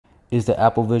Is the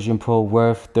Apple Vision Pro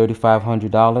worth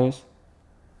 $3,500?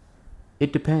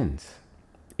 It depends.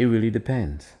 It really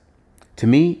depends. To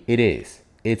me, it is.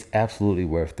 It's absolutely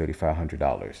worth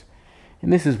 $3,500.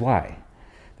 And this is why.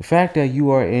 The fact that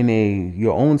you are in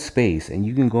your own space and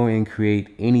you can go and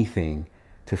create anything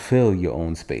to fill your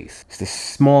own space. It's the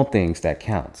small things that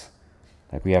counts.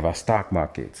 Like we have our stock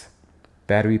markets,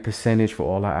 battery percentage for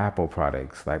all our Apple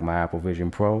products. Like my Apple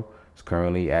Vision Pro is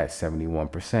currently at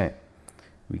 71%.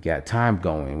 We got time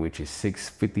going, which is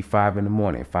 6:55 in the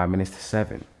morning, 5 minutes to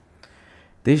 7.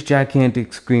 This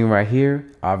gigantic screen right here,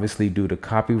 obviously due to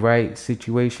copyright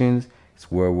situations, it's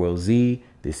World War Z.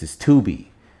 This is Tubi.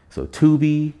 So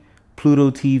Tubi, Pluto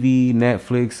TV,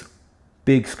 Netflix,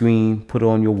 big screen, put it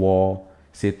on your wall,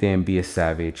 sit there and be a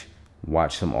savage,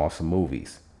 watch some awesome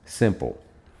movies. Simple.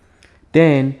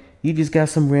 Then you just got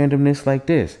some randomness like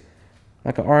this,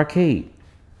 like an arcade.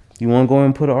 You want to go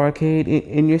and put an arcade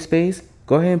in your space?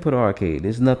 Go ahead and put an arcade.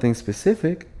 There's nothing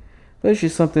specific, but it's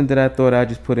just something that I thought I'd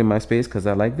just put in my space because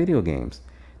I like video games.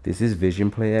 This is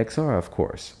Vision Play XR, of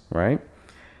course, right?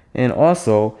 And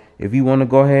also, if you want to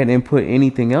go ahead and put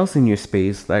anything else in your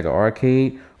space, like an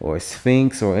arcade or a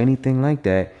Sphinx or anything like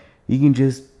that, you can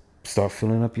just start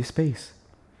filling up your space.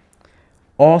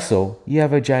 Also, you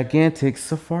have a gigantic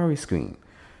Safari screen.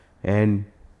 And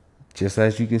just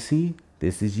as you can see,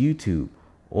 this is YouTube.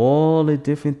 All the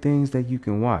different things that you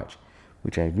can watch,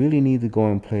 which I really need to go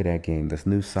and play that game. This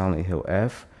new Silent Hill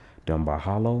F, done by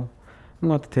Hollow. I'm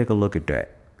going to have to take a look at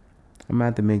that. I'm going to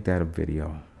have to make that a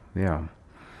video. Yeah.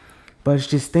 But it's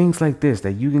just things like this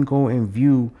that you can go and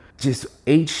view, just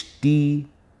HD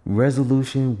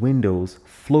resolution windows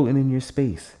floating in your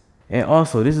space. And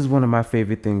also, this is one of my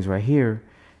favorite things right here.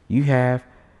 You have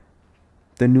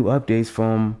the new updates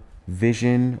from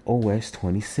Vision OS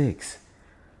 26.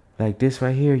 Like this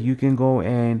right here, you can go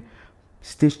and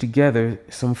stitch together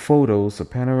some photos, some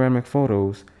panoramic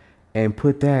photos, and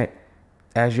put that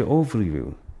as your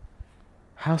overview.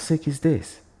 How sick is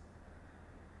this?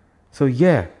 So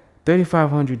yeah,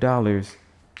 $3,500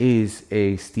 is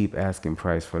a steep asking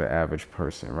price for the average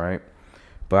person, right?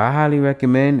 But I highly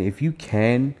recommend, if you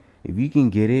can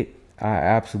get it, I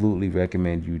absolutely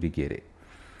recommend you to get it.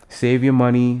 Save your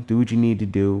money, do what you need to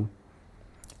do.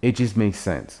 It just makes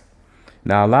sense.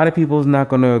 Now, a lot of people is not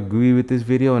going to agree with this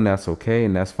video, and that's okay,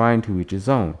 and that's fine, to each his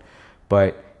own.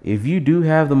 But if you do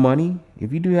have the money,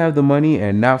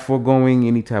 and not foregoing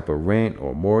any type of rent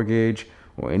or mortgage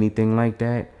or anything like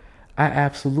that, I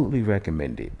absolutely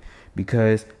recommend it.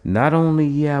 Because not only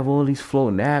you have all these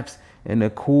floating apps and the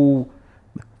cool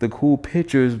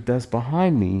pictures that's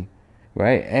behind me,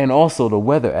 right? And also the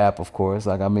weather app, of course.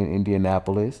 Like I'm in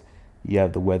Indianapolis, you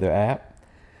have the weather app.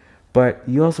 But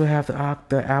you also have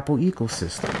the Apple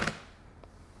ecosystem.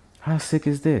 How sick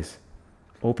is this?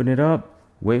 Open it up,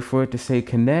 wait for it to say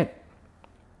connect.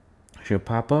 Should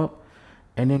pop up,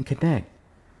 and then connect.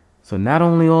 So not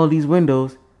only all these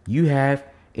windows, you have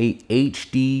a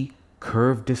HD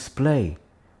curved display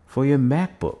for your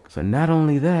MacBook. So not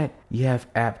only that, you have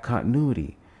app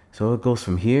continuity. So it goes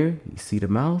from here, you see the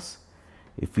mouse.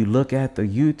 If you look at the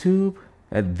YouTube,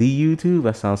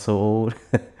 I sound so old.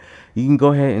 You can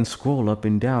go ahead and scroll up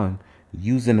and down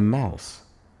using the mouse.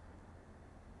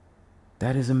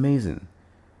 That is amazing.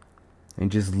 And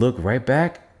just look right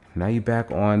back. Now you're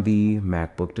back on the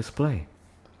MacBook display.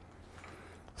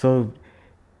 So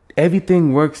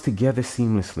everything works together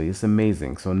seamlessly. It's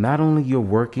amazing. So not only you're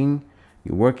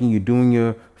doing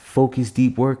your focus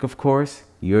deep work, of course.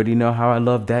 You already know how I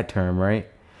love that term, right?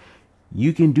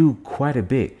 You can do quite a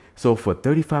bit. So for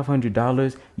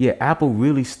 $3,500, yeah, Apple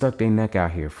really stuck their neck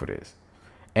out here for this.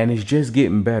 And it's just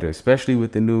getting better, especially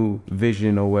with the new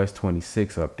Vision OS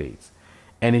 26 updates.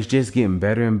 And it's just getting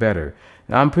better and better.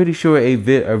 Now, I'm pretty sure a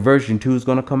version 2 is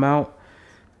going to come out.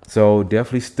 So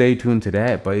definitely stay tuned to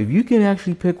that. But if you can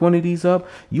actually pick one of these up,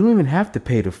 you don't even have to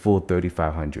pay the full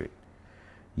 $3,500.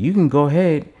 You can go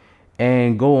ahead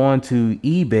and go on to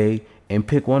eBay and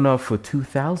pick one up for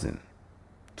 $2,000,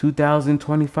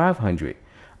 $2,500.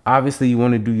 Obviously, you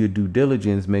want to do your due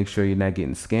diligence, make sure you're not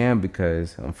getting scammed,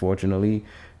 because unfortunately,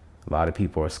 a lot of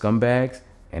people are scumbags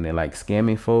and they like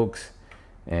scamming folks.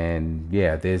 And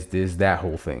yeah, there's that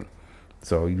whole thing.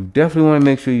 So you definitely want to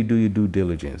make sure you do your due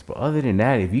diligence. But other than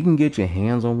that, if you can get your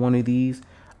hands on one of these,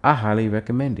 I highly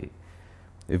recommend it.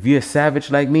 If you're a savage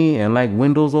like me and like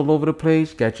windows all over the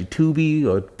place, got your Tubi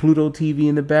or Pluto TV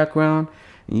in the background,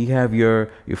 and you have your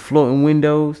floating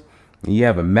windows, and you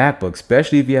have a MacBook,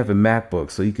 especially if you have a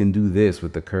MacBook, so you can do this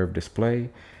with the curved display.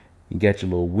 You got your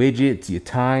little widgets, your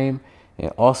time,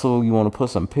 and also you want to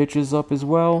put some pictures up as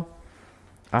well.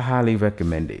 I highly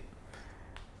recommend it.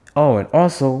 Oh, and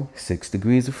also 6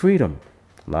 degrees of freedom.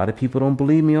 A lot of people don't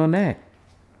believe me on that.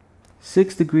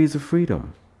 6 degrees of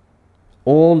freedom.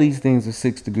 All these things are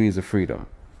 6 degrees of freedom.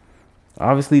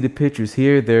 Obviously, the pictures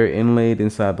here, they're inlaid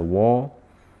inside the wall.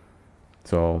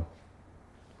 So,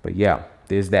 but yeah,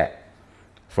 there's that.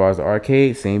 As far as the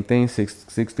arcade, same thing,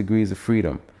 six degrees of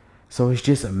freedom. So it's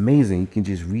just amazing. You can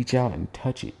just reach out and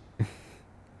touch it.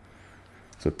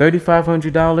 So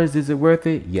 $3,500, is it worth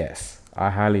it? Yes, I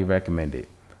highly recommend it.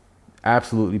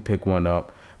 Absolutely pick one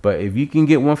up. But if you can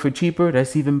get one for cheaper,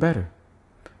 that's even better.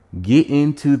 Get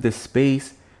into the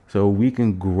space so we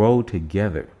can grow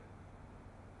together.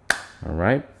 All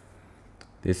right.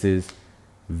 This is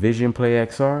Vision Play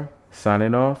XR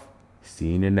signing off. See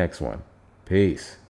you in the next one. Peace.